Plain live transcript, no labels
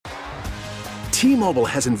T-Mobile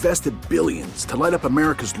has invested billions to light up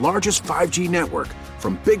America's largest 5G network,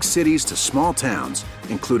 from big cities to small towns,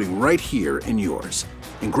 including right here in yours.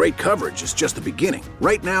 And great coverage is just the beginning.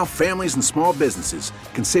 Right now, families and small businesses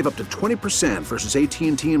can save up to 20% versus AT&T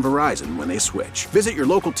and Verizon when they switch. Visit your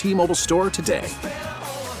local T-Mobile store today.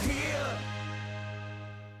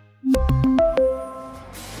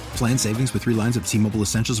 Plan savings with 3 lines of T-Mobile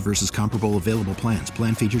Essentials versus comparable available plans.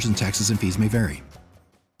 Plan features and taxes and fees may vary.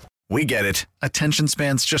 We get it. Attention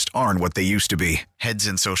spans just aren't what they used to be. Heads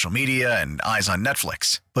in social media and eyes on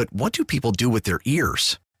Netflix. But what do people do with their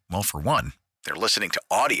ears? Well, for one, they're listening to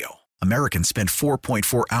audio. Americans spend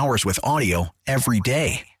 4.4 hours with audio every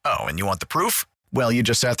day. Oh, and you want the proof? Well, you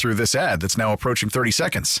just sat through this ad that's now approaching 30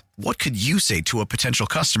 seconds. What could you say to a potential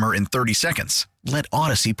customer in 30 seconds? Let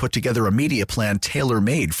Odyssey put together a media plan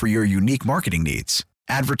tailor-made for your unique marketing needs.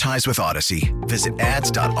 Advertise with Odyssey. Visit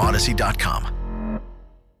ads.odyssey.com.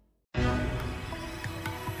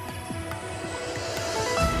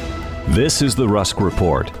 This is the Rusk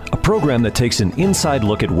Report, a program that takes an inside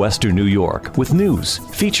look at Western New York with news,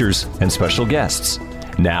 features, and special guests.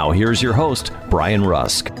 Now, here's your host, Brian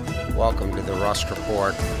Rusk. Welcome to the Rusk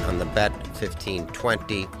Report on the Bet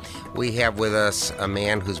 1520. We have with us a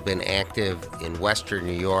man who's been active in Western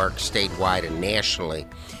New York, statewide and nationally,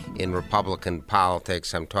 in Republican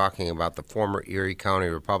politics. I'm talking about the former Erie County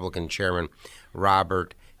Republican Chairman,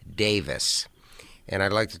 Robert Davis. And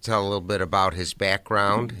I'd like to tell a little bit about his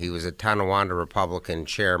background. He was a Tonawanda Republican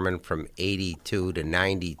chairman from 82 to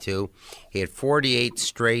 92. He had 48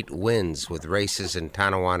 straight wins with races in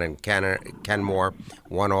Tonawanda and Kenmore,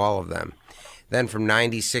 won all of them. Then from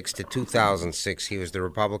 96 to 2006, he was the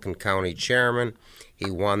Republican county chairman. He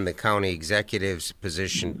won the county executive's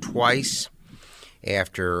position twice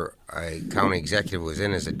after a county executive was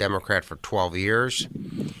in as a Democrat for 12 years.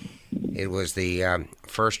 It was the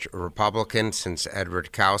first Republican since Ed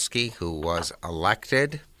Rutkowski who was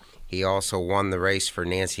elected. He also won the race for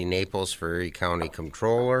Nancy Naples for Erie County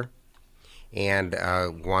Comptroller and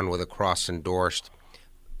won with a cross-endorsed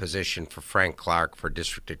position for Frank Clark for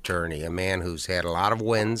District Attorney, a man who's had a lot of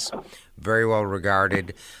wins, very well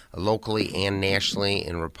regarded locally and nationally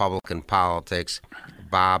in Republican politics,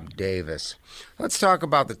 Bob Davis. Let's talk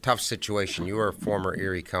about the tough situation. You were a former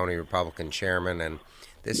Erie County Republican chairman, and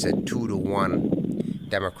this is a 2-1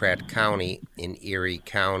 Democrat county in Erie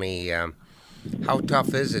County. How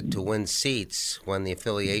tough is it to win seats when the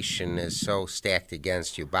affiliation is so stacked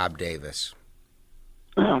against you? Bob Davis.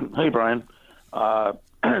 Hey, Brian. Yeah,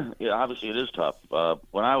 obviously it is tough.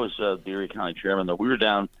 When I was the Erie County chairman, though, we were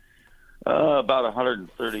down about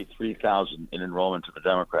 133,000 in enrollment to the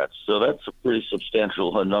Democrats. So that's a pretty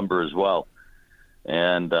substantial number as well.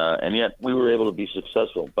 And yet we were able to be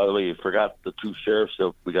successful. By the way, you forgot the 2 sheriffs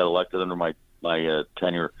that we got elected under my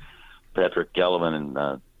tenure, Patrick Gallivan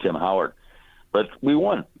and Tim Howard. But we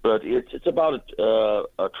won. But it's about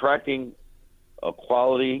attracting a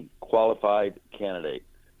qualified candidate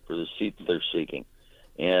for the seat that they're seeking,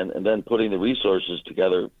 and then putting the resources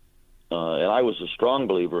together. And I was a strong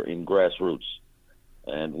believer in grassroots.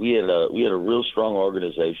 And we had a real strong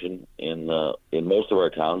organization in most of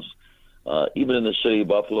our towns. Even in the city of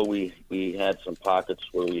Buffalo, we had some pockets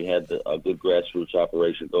where we had a good grassroots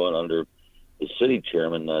operation going under the city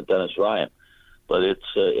chairman, Dennis Ryan. But it's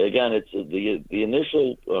the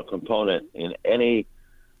initial component in any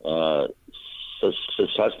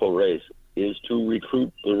successful race is to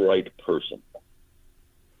recruit the right person.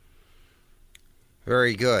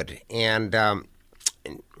 Very good. And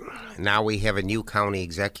now we have a new county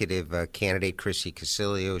executive candidate, Chrissy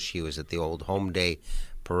Casilio. She was at the Old Home Day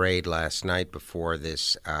parade last night before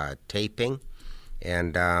this taping.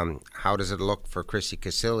 And how does it look for Chrissy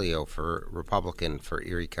Casilio, for Republican, for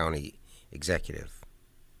Erie County executive?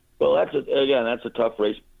 Well, that's a tough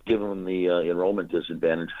race given the enrollment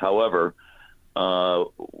disadvantage. However,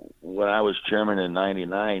 when I was chairman in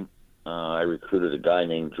 '99, I recruited a guy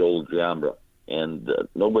named Joel Giambra, and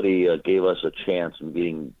nobody gave us a chance in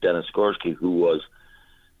beating Dennis Gorski, who was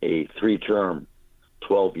a 3-term,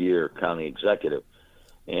 12-year county executive.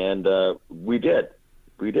 And we did.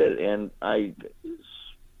 And I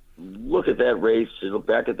look at that race, look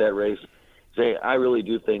back at that race, say, I really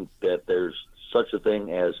do think that there's such a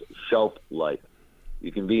thing as shelf life.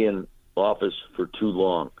 You can be in office for too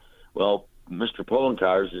long. Well, Mr.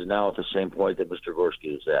 Poloncarz is now at the same point that Mr.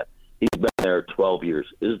 Gorski is at. He's been there 12 years.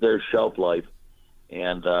 Is there shelf life?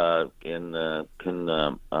 And can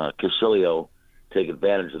Casilio take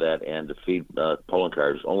advantage of that and defeat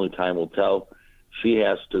Poloncarz? Only time will tell. She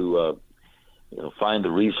has to find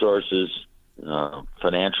the resources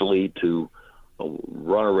financially to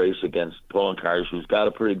run a race against Poloncarz, who's got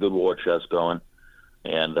a pretty good war chest going.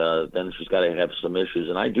 And then she's got to have some issues.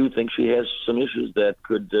 And I do think she has some issues that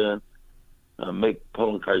could make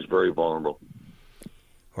polling cars very vulnerable.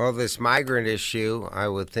 Well, this migrant issue, I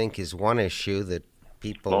would think, is one issue that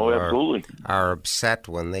people are upset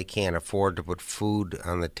when they can't afford to put food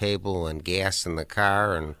on the table and gas in the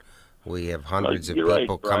car, and we have hundreds of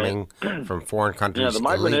people coming from foreign countries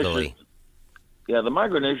illegally. The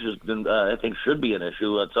migrant issue, I think, should be an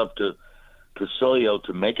issue. It's up to Casilio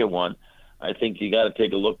to make it one. I think you got to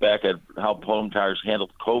take a look back at how polling cars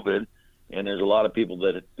handled COVID, and there's a lot of people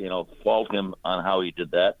that fault him on how he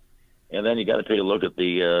did that. And then you got to take a look at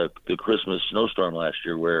the Christmas snowstorm last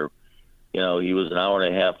year, where he was an hour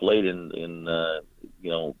and a half late in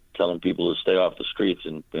telling people to stay off the streets,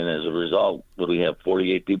 and as a result, what do we have?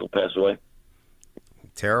 48 people pass away.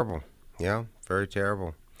 Terrible, yeah, very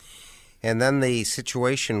terrible. And then the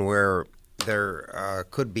situation where there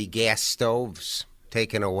could be gas stoves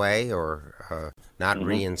taken away or not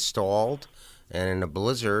reinstalled, and in a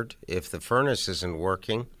blizzard, if the furnace isn't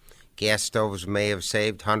working, gas stoves may have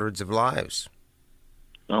saved hundreds of lives.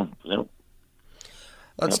 Oh, no.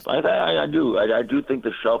 I do think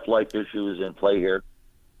the shelf life issue is in play here,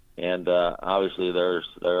 and obviously there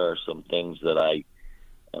are some things that I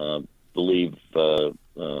believe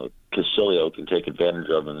Casilio can take advantage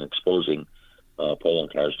of in exposing polling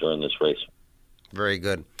cars during this race. Very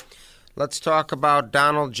good. Let's talk about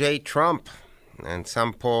Donald J. Trump. In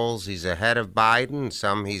some polls, he's ahead of Biden.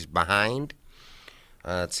 Some he's behind.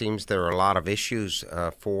 It seems there are a lot of issues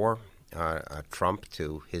for Trump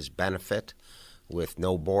to his benefit, with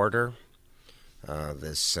no border,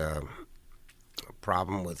 this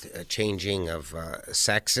problem with changing of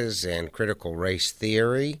sexes and critical race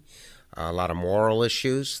theory, a lot of moral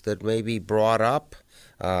issues that may be brought up.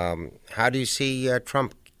 How do you see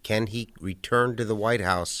Trump? Can he return to the White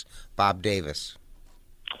House? Bob Davis.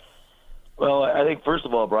 Well, I think, first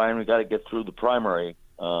of all, Brian, we got to get through the primary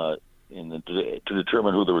to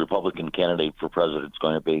determine who the Republican candidate for president is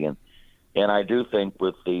going to be. And I do think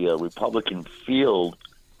with the Republican field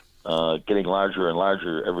getting larger and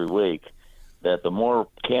larger every week, that the more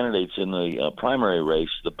candidates in the primary race,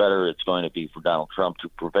 the better it's going to be for Donald Trump to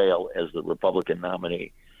prevail as the Republican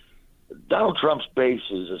nominee. Donald Trump's base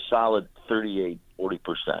is a solid 38-40%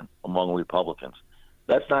 among Republicans.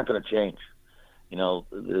 That's not going to change.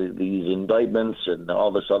 These indictments and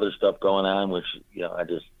all this other stuff going on, which I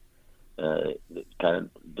just kind of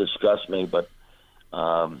disgust me, but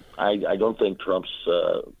I don't think Trump's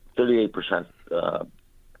 38%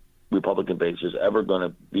 Republican base is ever going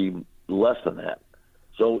to be less than that.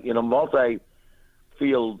 So, in a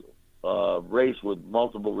multi-field race with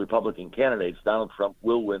multiple Republican candidates, Donald Trump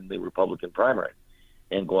will win the Republican primary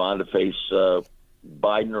and go on to face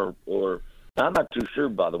Biden or I'm not too sure,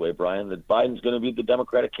 by the way, Brian, that Biden's going to be the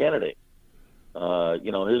Democratic candidate.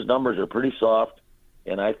 His numbers are pretty soft,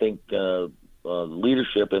 and I think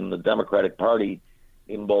leadership in the Democratic Party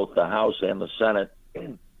in both the House and the Senate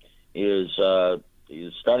is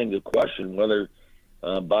starting to question whether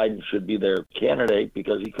Biden should be their candidate,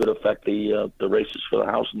 because he could affect the races for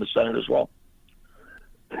the House and the Senate as well.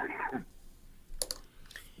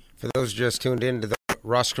 For those just tuned in to the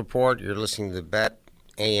Rusk Report, you're listening to the Bet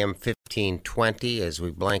AM 1520 as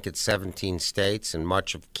we blanket 17 states and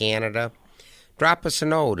much of Canada. Drop us a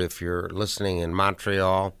note if you're listening in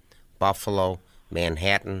Montreal, Buffalo,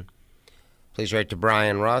 Manhattan. Please write to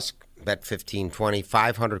Brian Rusk, Bet 1520,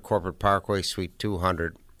 500 Corporate Parkway, Suite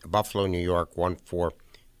 200, Buffalo, New York,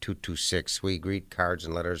 14226. We greet cards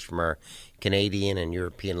and letters from our Canadian and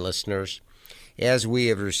European listeners, as we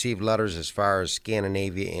have received letters as far as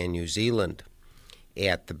Scandinavia and New Zealand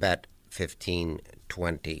at the Bet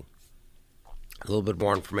 1520. A little bit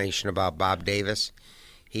more information about Bob Davis.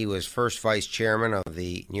 He was first vice chairman of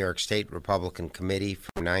the New York State Republican Committee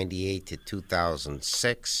from 1998 to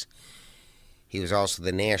 2006. He was also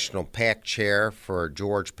the national PAC chair for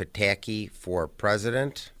George Pataki for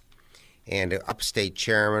president, and upstate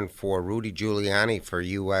chairman for Rudy Giuliani for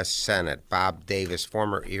U.S. Senate. Bob Davis,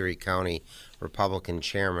 former Erie County Republican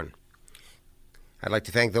chairman. I'd like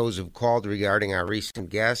to thank those who've called regarding our recent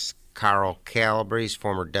guests. Carl Calabrese,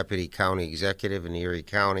 former deputy county executive in Erie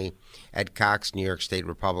County. Ed Cox, New York State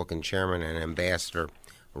Republican chairman, and Ambassador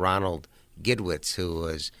Ronald Gidwitz, who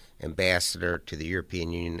was ambassador to the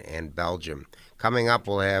European Union and Belgium. Coming up,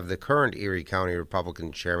 we'll have the current Erie County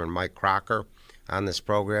Republican chairman, Mike Crocker, on this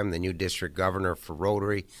program, the new district governor for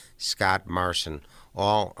Rotary, Scott Marson,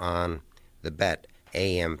 all on the Bet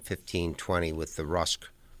AM 1520 with the Rusk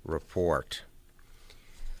Report.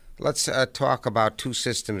 Let's talk about two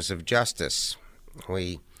systems of justice.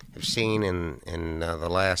 We have seen in the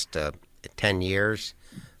last 10 years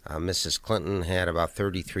Mrs. Clinton had about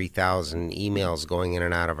 33,000 emails going in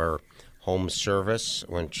and out of her home service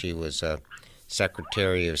when she was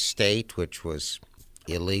Secretary of State, which was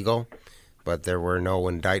illegal, but there were no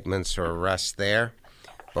indictments or arrests there.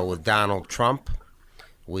 But with Donald Trump,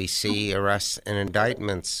 we see arrests and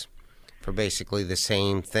indictments for basically the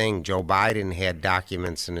same thing. Joe Biden had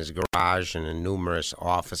documents in his garage and in numerous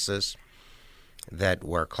offices that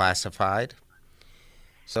were classified.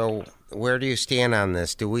 So where do you stand on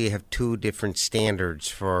this? Do we have two different standards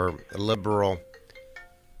for liberal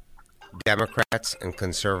Democrats and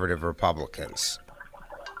conservative Republicans?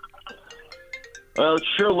 Well, it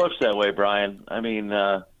sure looks that way, Brian. I mean,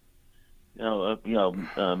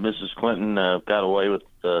 Mrs. Clinton got away with,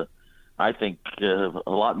 I think, a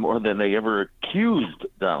lot more than they ever accused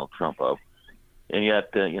Donald Trump of, and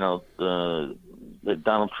yet, Donald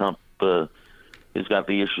Trump has got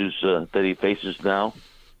the issues that he faces now.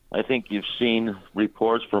 I think you've seen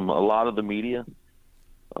reports from a lot of the media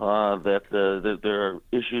that there are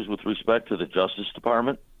issues with respect to the Justice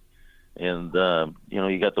Department. And,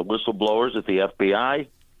 you got the whistleblowers at the FBI.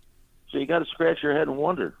 So you got to scratch your head and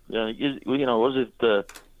wonder, was it,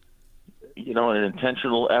 an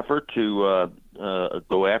intentional effort to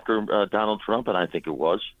go after Donald Trump? And I think it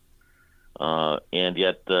was. And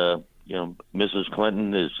yet, Mrs.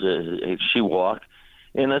 Clinton she walked.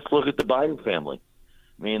 And let's look at the Biden family.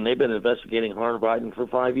 I mean, they've been investigating Hunter Biden for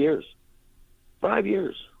 5 years. 5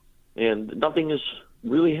 years. And nothing has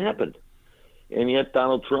really happened. And yet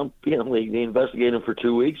Donald Trump, they investigate him for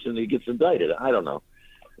 2 weeks and he gets indicted. I don't know.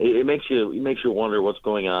 It makes you wonder what's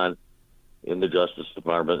going on in the Justice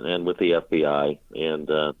Department and with the FBI. And,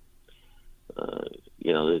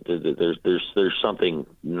 there's something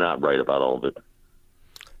not right about all of it.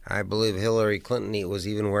 I believe Hillary Clinton was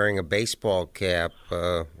even wearing a baseball cap,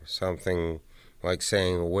 something like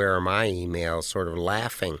saying, "Where are my emails?" sort of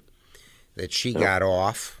laughing that she got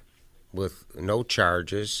off with no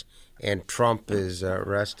charges, and Trump is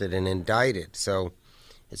arrested and indicted. So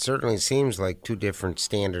it certainly seems like two different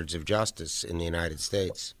standards of justice in the United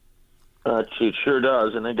States. It sure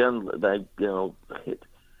does. And again,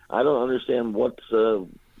 I don't understand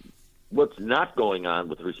what's not going on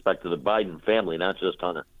with respect to the Biden family, not just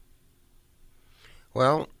Hunter.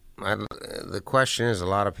 Well, the question is, a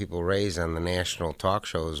lot of people raise on the national talk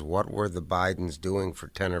shows, what were the Bidens doing for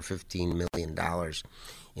 $10 or $15 million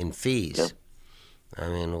in fees? Yeah. I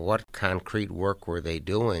mean, what concrete work were they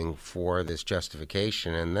doing for this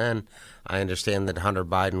justification? And then I understand that Hunter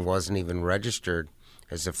Biden wasn't even registered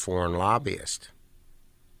as a foreign lobbyist.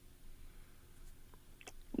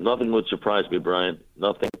 Nothing would surprise me, Brian.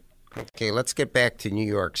 Nothing. Okay, let's get back to New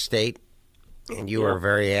York State. And you are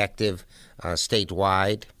very active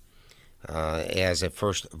statewide as a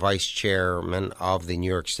first vice chairman of the New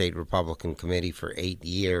York State Republican Committee for 8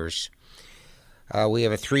 years. We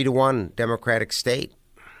have a 3-1 Democratic state.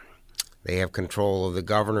 They have control of the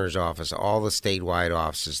governor's office, all the statewide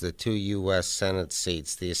offices, the 2 U.S. Senate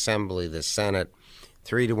seats, the Assembly, the Senate,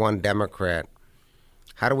 3-1 Democrat.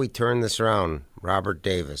 How do we turn this around, Robert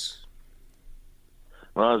Davis?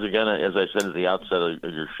 Well, as I said at the outset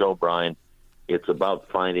of your show, Brian, it's about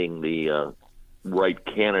finding the right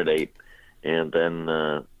candidate and then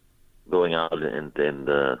going out and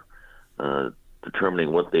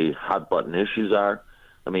determining what the hot-button issues are.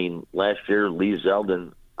 I mean, last year, Lee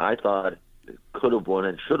Zeldin, I thought, could have won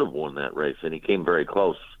and should have won that race, and he came very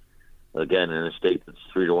close, again, in a state that's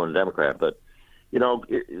 3-1 Democrat. But,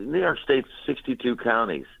 New York State's 62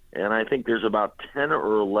 counties, and I think there's about 10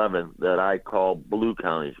 or 11 that I call blue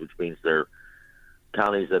counties, which means they're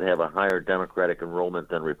counties that have a higher Democratic enrollment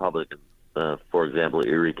than Republican. For example,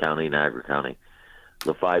 Erie County, Niagara County,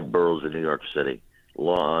 the 5 boroughs of New York City,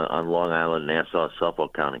 on Long Island, Nassau,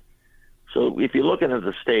 Suffolk County. So if you're looking at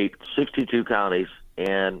the state, 62 counties,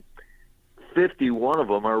 and 51 of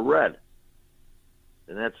them are red.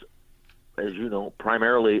 And that's, as you know,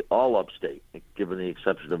 primarily all upstate, given the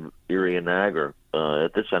exception of Erie and Niagara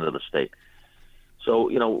at this end of the state. So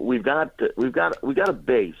we've got a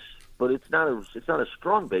base, but it's not a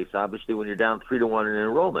strong base, obviously, when you're down 3-1 in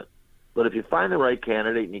enrollment. But if you find the right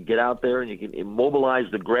candidate and you get out there and you can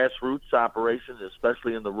mobilize the grassroots operations,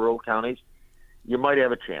 especially in the rural counties, you might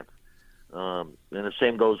have a chance. And the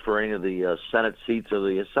same goes for any of the Senate seats or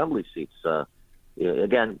the Assembly seats.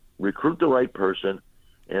 Again, recruit the right person,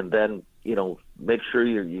 and then make sure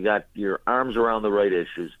you got your arms around the right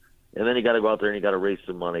issues, and then you got to go out there and you got to raise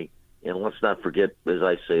some money. And let's not forget, as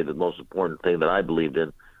I say, the most important thing that I believed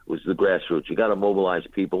in was the grassroots. You got to mobilize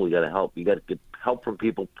people. You got to help. You got to get help from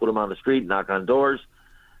people. Put them on the street, knock on doors,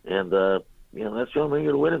 and that's the only way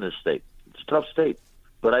you're going to win in this state. It's a tough state,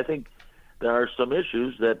 but I think there are some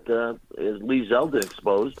issues that, as Lee Zeldin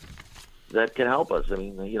exposed, that can help us. I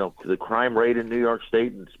mean, the crime rate in New York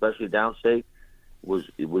State, and especially downstate,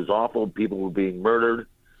 was awful. People were being murdered,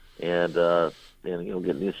 and you're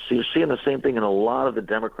seeing the same thing in a lot of the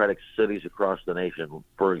Democratic cities across the nation.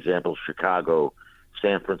 For example, Chicago,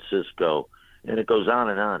 San Francisco, and it goes on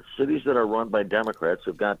and on. Cities that are run by Democrats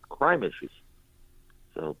have got crime issues.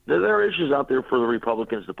 So there are issues out there for the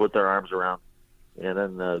Republicans to put their arms around and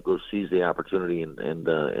then go seize the opportunity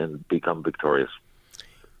and become victorious.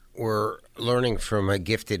 We're learning from a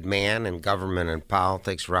gifted man in government and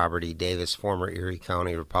politics, Robert E. Davis, former Erie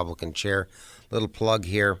County Republican chair. Little plug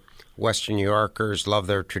here. Western New Yorkers love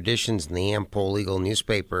their traditions, and the Am-Pol Eagle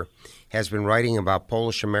newspaper has been writing about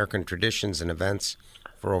Polish-American traditions and events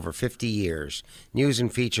for over 50 years. News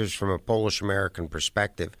and features from a Polish-American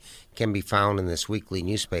perspective can be found in this weekly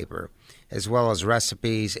newspaper, as well as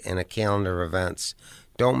recipes and a calendar of events.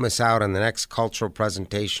 Don't miss out on the next cultural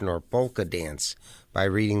presentation or polka dance by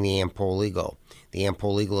reading the Am-Pol Eagle. The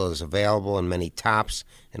Am-Pol Eagle is available in many Tops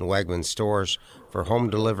and Wegmans stores. For home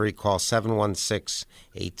delivery, call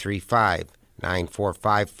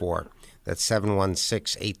 716-835-9454. That's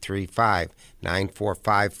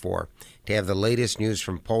 716-835-9454 to have the latest news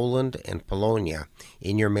from Poland and Polonia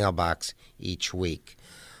in your mailbox each week.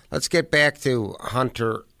 Let's get back to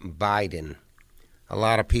Hunter Biden. A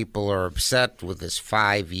lot of people are upset with this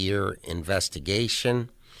 5-year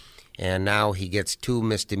investigation, and now he gets 2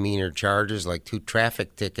 misdemeanor charges, like 2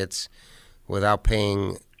 traffic tickets, without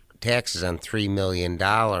paying taxes on $3 million.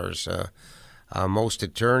 Most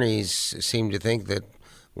attorneys seem to think that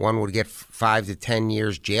one would get 5 to 10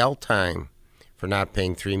 years jail time for not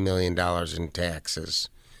paying $3 million in taxes.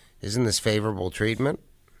 Isn't this favorable treatment?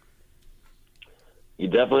 You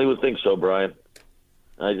definitely would think so, Brian.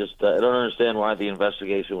 I don't understand why the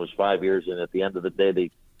investigation was 5 years, and at the end of the day,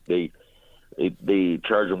 they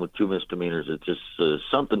charge him with 2 misdemeanors. It's just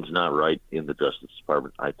something's not right in the Justice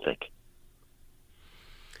Department, I think.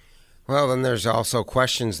 Well, then there's also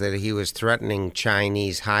questions that he was threatening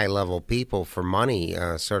Chinese high-level people for money,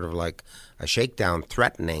 sort of like a shakedown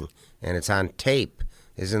threatening, and it's on tape.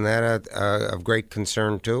 Isn't that of great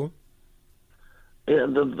concern, too? Yeah,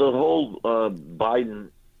 the whole Biden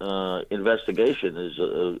investigation is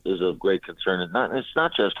of great concern, and it's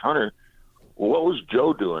not just Hunter. What was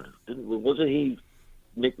Joe doing? Wasn't he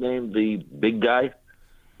nicknamed the big guy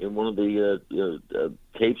in one of the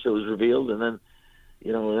tapes that was revealed? And then,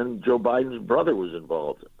 and Joe Biden's brother was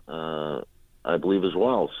involved, I believe, as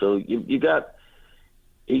well. So you got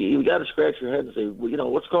to scratch your head and say, well,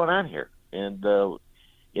 what's going on here? And they're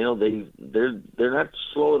not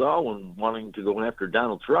slow at all when wanting to go after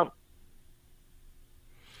Donald Trump.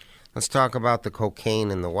 Let's talk about the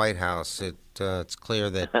cocaine in the White House. It's clear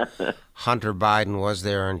that Hunter Biden was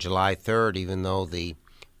there on July 3rd, even though the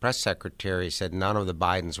press secretary said none of the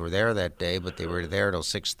Bidens were there that day, but they were there till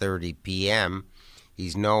 6:30 p.m.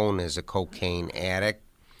 He's known as a cocaine addict,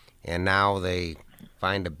 and now they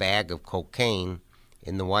find a bag of cocaine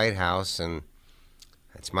in the White House, and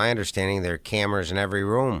it's my understanding there are cameras in every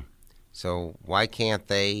room. So why can't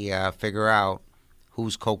they figure out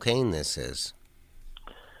whose cocaine this is?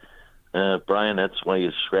 Brian, that's why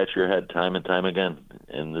you scratch your head time and time again.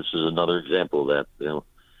 And this is another example of that.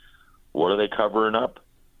 What are they covering up?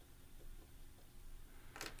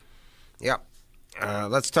 Yep.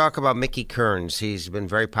 Let's talk about Mickey Kearns. He's been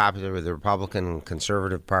very popular with the Republican and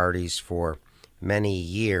conservative parties for many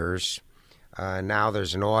years. Now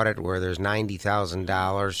there's an audit where there's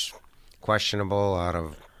 $90,000 questionable out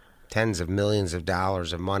of tens of millions of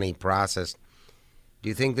dollars of money processed. Do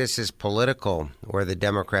you think this is political, where the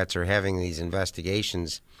Democrats are having these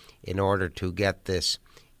investigations in order to get this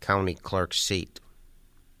county clerk seat?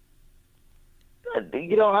 I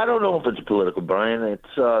don't know if it's political, Brian.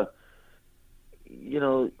 It's, as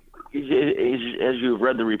you've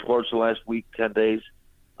read the reports the last week, 10 days,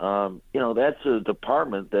 that's a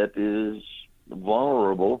department that is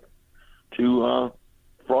vulnerable to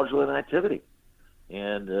fraudulent activity.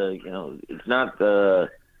 And, it's not,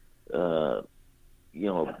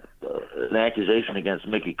 an accusation against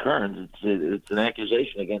Mickey Kearns. It's an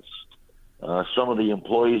accusation against some of the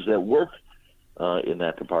employees that work in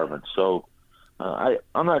that department. So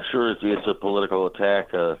I'm not sure if it's a political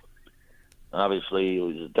attack. Obviously, it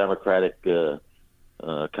was a Democratic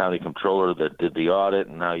county controller that did the audit,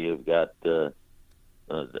 and now you've got a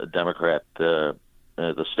Democrat at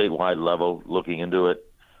the statewide level looking into it.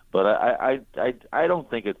 But I don't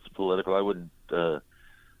think it's political. I wouldn't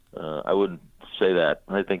say that.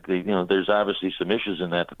 I think there's obviously some issues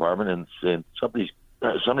in that department, and somebody's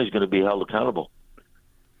going to be held accountable.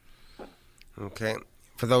 Okay.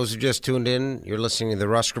 For those who just tuned in, you're listening to the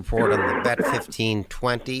Rusk Report on the Bet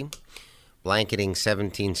 1520, blanketing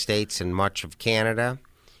 17 states and much of Canada.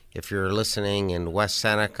 If you're listening in West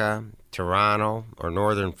Seneca, Toronto, or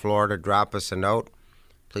Northern Florida, drop us a note.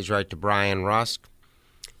 Please write to Brian Rusk,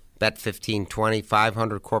 Bet 1520,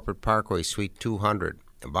 500 Corporate Parkway, Suite 200,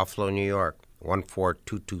 in Buffalo, New York,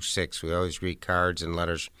 14226. We always read cards and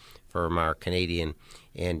letters from our Canadian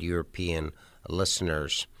and European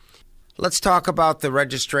listeners. Let's talk about the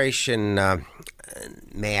registration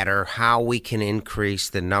matter, how we can increase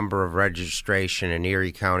the number of registration in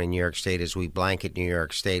Erie County, New York State, as we blanket New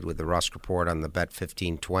York State with the Rusk Report on the Bet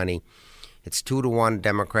 1520. It's 2-1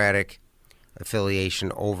 Democratic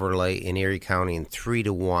affiliation overlay in Erie County and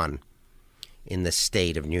 3-1 in the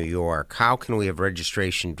state of New York. How can we have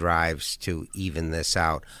registration drives to even this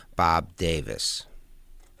out? Bob Davis.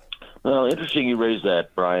 Well, interesting you raised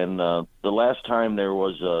that, Brian. The last time there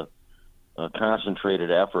was a concentrated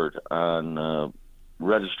effort on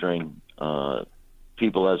registering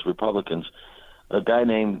people as Republicans, a guy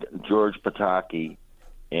named George Pataki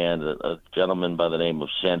and a gentleman by the name of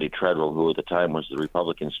Sandy Treadwell, who at the time was the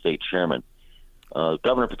Republican state chairman.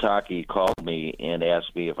 Governor Pataki called me and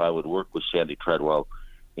asked me if I would work with Sandy Treadwell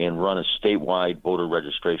and run a statewide voter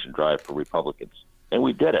registration drive for Republicans. And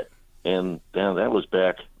we did it. And that was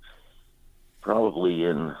back probably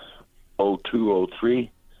in 02,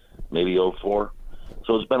 03, maybe 04.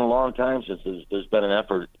 So it's been a long time since there's been an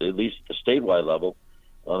effort, at least at the statewide level.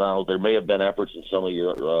 Now, there may have been efforts in some of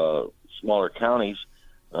your smaller counties,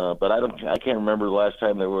 but I can't remember the last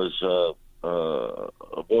time there was a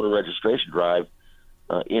voter registration drive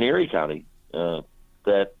in Erie County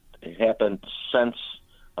that happened since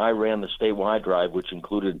I ran the statewide drive, which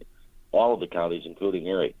included all of the counties, including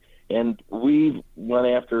Erie. And we went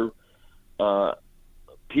after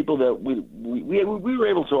people that we were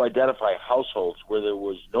able to identify households where there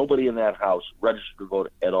was nobody in that house registered to vote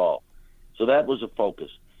at all. So that was a focus.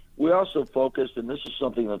 We also focused, and this is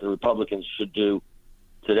something that the Republicans should do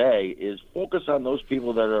today, is focus on those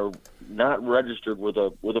people that are not registered with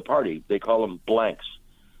a party. They call them blanks.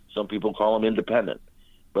 Some people call them independent.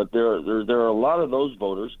 But there are a lot of those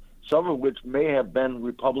voters, some of which may have been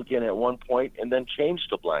Republican at one point and then changed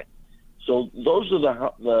to blank. So those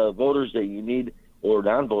are the voters that you need, or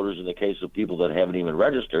non-voters in the case of people that haven't even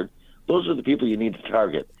registered. Those are the people you need to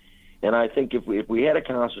target. And I think if we had a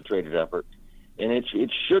concentrated effort, and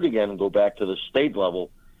it should again go back to the state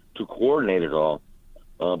level to coordinate it all,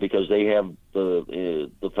 because they have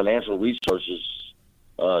the financial resources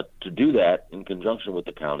to do that in conjunction with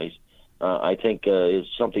the counties, I think is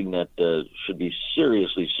something that should be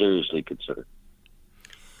seriously considered.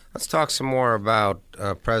 Let's talk some more about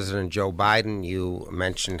President Joe Biden. You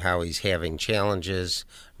mentioned how he's having challenges.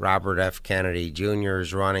 Robert F. Kennedy Jr.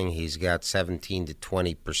 is running. He's got 17 to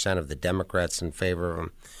 20% of the Democrats in favor of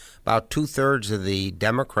him. About 2/3 of the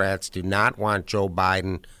Democrats do not want Joe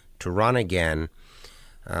Biden to run again.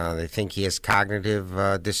 They think he has cognitive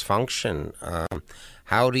dysfunction.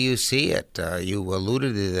 How do you see it? You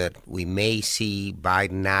alluded to that we may see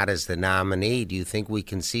Biden not as the nominee. Do you think we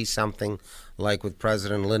can see something like with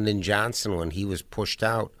President Lyndon Johnson when he was pushed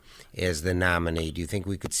out as the nominee? Do you think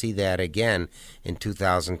we could see that again in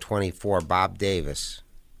 2024? Bob Davis.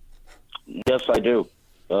 Yes, I do.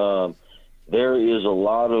 There is a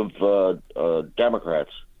lot of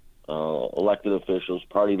Democrats, elected officials,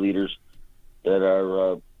 party leaders that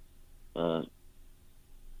are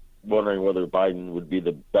wondering whether Biden would be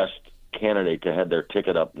the best candidate to head their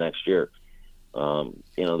ticket up next year.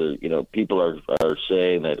 People are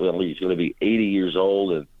saying that he's going to be 80 years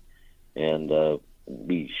old, and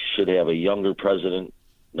we should have a younger president,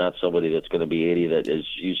 not somebody that's going to be 80. That, as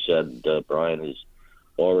you said, Brian, is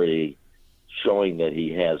already showing that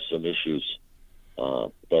he has some issues.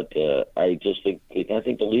 But I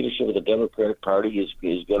think the leadership of the Democratic Party is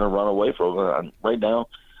going to run away from him. Right now,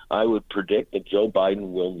 I would predict that Joe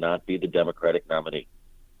Biden will not be the Democratic nominee.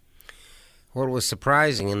 What was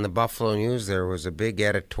surprising in the Buffalo News, there was a big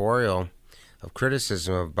editorial of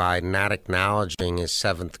criticism of Biden not acknowledging his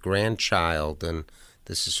 7th grandchild. And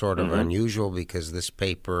this is sort of unusual because this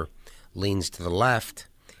paper leans to the left,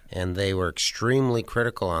 and they were extremely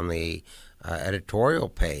critical on the editorial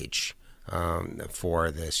page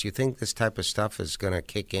for this. You think this type of stuff is going to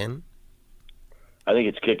kick in? I think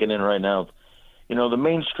it's kicking in right now. You know, the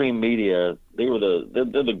mainstream media, they're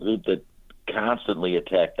the group that constantly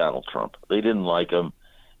attacked Donald Trump. They didn't like him,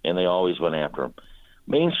 and they always went after him.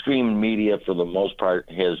 Mainstream media, for the most part,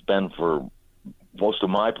 has been, for most of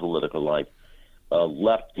my political life,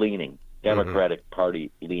 left-leaning, Democratic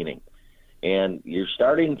Party leaning. And you're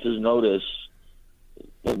starting to notice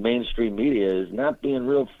the mainstream media is not being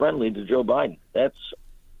real friendly to Joe Biden. That's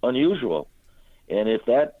unusual. And if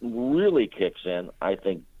that really kicks in, I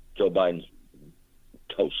think Joe Biden's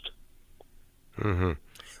toast. Mm-hmm.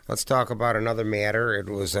 Let's talk about another matter. It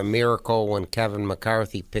was a miracle when Kevin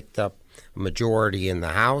McCarthy picked up a majority in the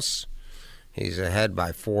House. He's ahead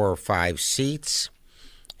by 4 or 5 seats.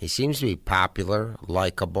 He seems to be popular,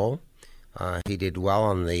 likable. He did well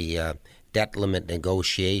on the debt limit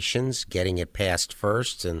negotiations, getting it passed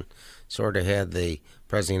first, and sort of had the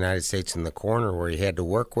President of the United States in the corner where he had to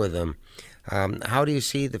work with him. How do you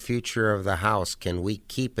see the future of the House? Can we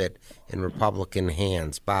keep it in Republican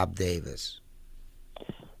hands? Bob Davis.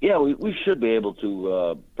 Yeah, we should be able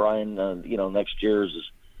to, Brian. Next year's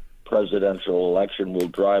presidential election will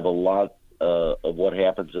drive a lot of what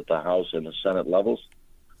happens at the House and the Senate levels.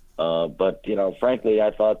 But frankly, I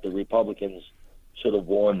thought the Republicans should have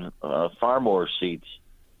won far more seats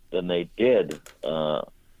than they did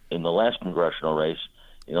in the last congressional race.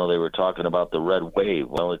 They were talking about the red wave.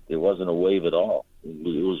 Well, it wasn't a wave at all.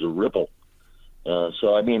 It was a ripple.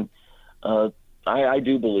 I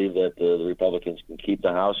do believe that the Republicans can keep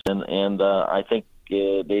the House, and I think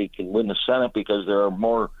they can win the Senate because there are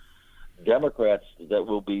more Democrats that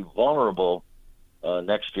will be vulnerable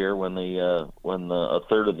next year when a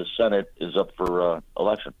third of the Senate is up for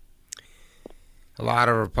election. A lot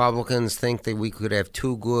of Republicans think that we could have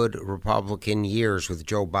 2 good Republican years with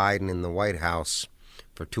Joe Biden in the White House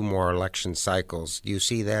for 2 more election cycles. Do you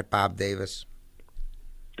see that, Bob Davis?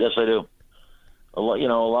 Yes, I do. A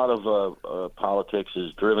lot of politics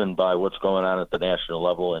is driven by what's going on at the national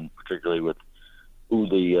level, and particularly with who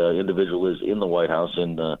the individual is in the White House.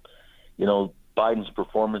 And Biden's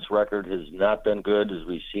performance record has not been good, as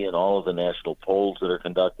we see in all of the national polls that are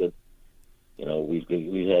conducted.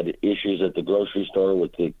 We've had issues at the grocery store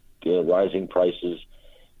with the rising prices.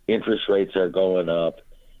 Interest rates are going up.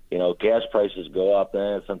 Gas prices go up,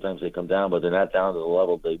 and sometimes they come down, but they're not down to the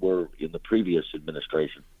level they were in the previous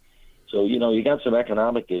administration. So, you got some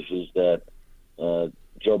economic issues that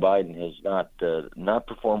Joe Biden has not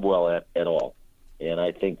performed well at all. And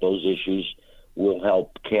I think those issues will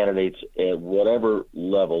help candidates at whatever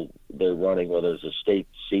level they're running, whether it's a state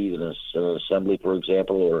seat in an assembly, for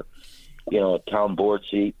example, or, a town board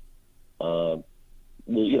seat. We'll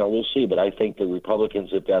see. But I think the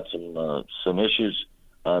Republicans have got some issues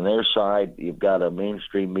on their side. You've got a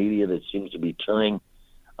mainstream media that seems to be turning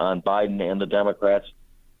on Biden and the Democrats.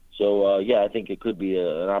 So, I think it could be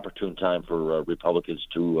an opportune time for Republicans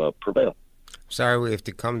to prevail. Sorry, we have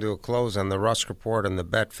to come to a close on the Rusk Report on the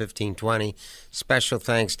Bet 1520. Special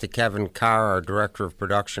thanks to Kevin Carr, our Director of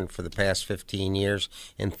Production for the past 15 years.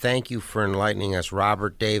 And thank you for enlightening us,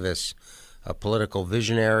 Robert Davis, a political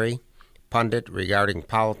visionary, pundit regarding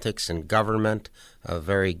politics and government, a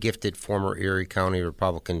very gifted former Erie County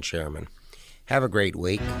Republican chairman. Have a great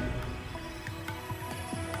week.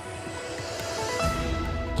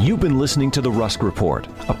 You've been listening to The Rusk Report,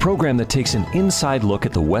 a program that takes an inside look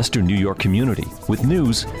at the Western New York community with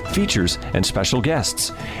news, features, and special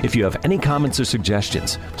guests. If you have any comments or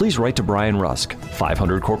suggestions, please write to Brian Rusk,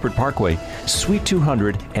 500 Corporate Parkway, Suite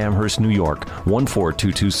 200, Amherst, New York,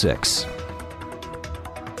 14226.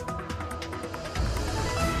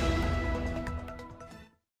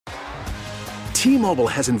 T-Mobile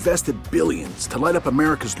has invested billions to light up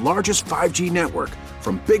America's largest 5G network,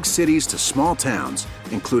 from big cities to small towns,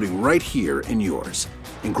 including right here in yours.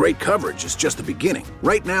 And great coverage is just the beginning.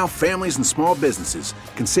 Right now, families and small businesses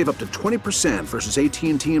can save up to 20% versus AT&T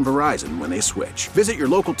and Verizon when they switch. Visit your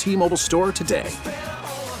local T-Mobile store today.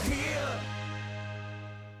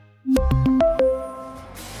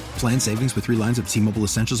 Plan savings with 3 lines of T-Mobile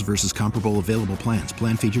Essentials versus comparable available plans.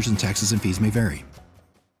 Plan features and taxes and fees may vary.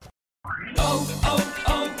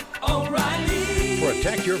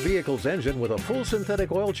 Protect your vehicle's engine with a full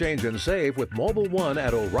synthetic oil change and save with Mobil 1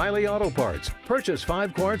 at O'Reilly Auto Parts. Purchase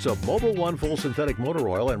 5 quarts of Mobil 1 full synthetic motor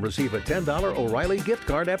oil and receive a $10 O'Reilly gift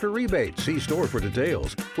card after rebate. See store for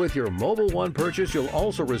details. With your Mobil 1 purchase, you'll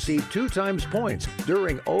also receive 2 times points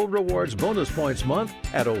during O Rewards Bonus Points Month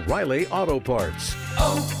at O'Reilly Auto Parts.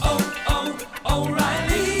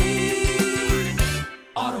 O'Reilly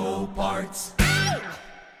Auto Parts.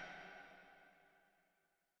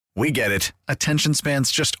 We get it. Attention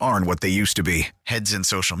spans just aren't what they used to be. Heads in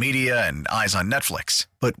social media and eyes on Netflix.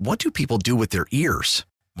 But what do people do with their ears?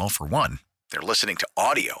 Well, for one, they're listening to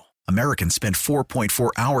audio. Americans spend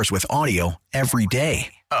 4.4 hours with audio every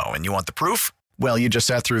day. Oh, and you want the proof? Well, you just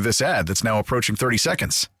sat through this ad that's now approaching 30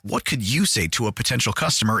 seconds. What could you say to a potential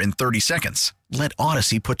customer in 30 seconds? Let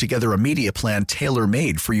Odyssey put together a media plan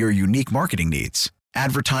tailor-made for your unique marketing needs.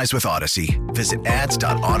 Advertise with Odyssey. Visit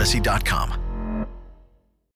ads.odyssey.com.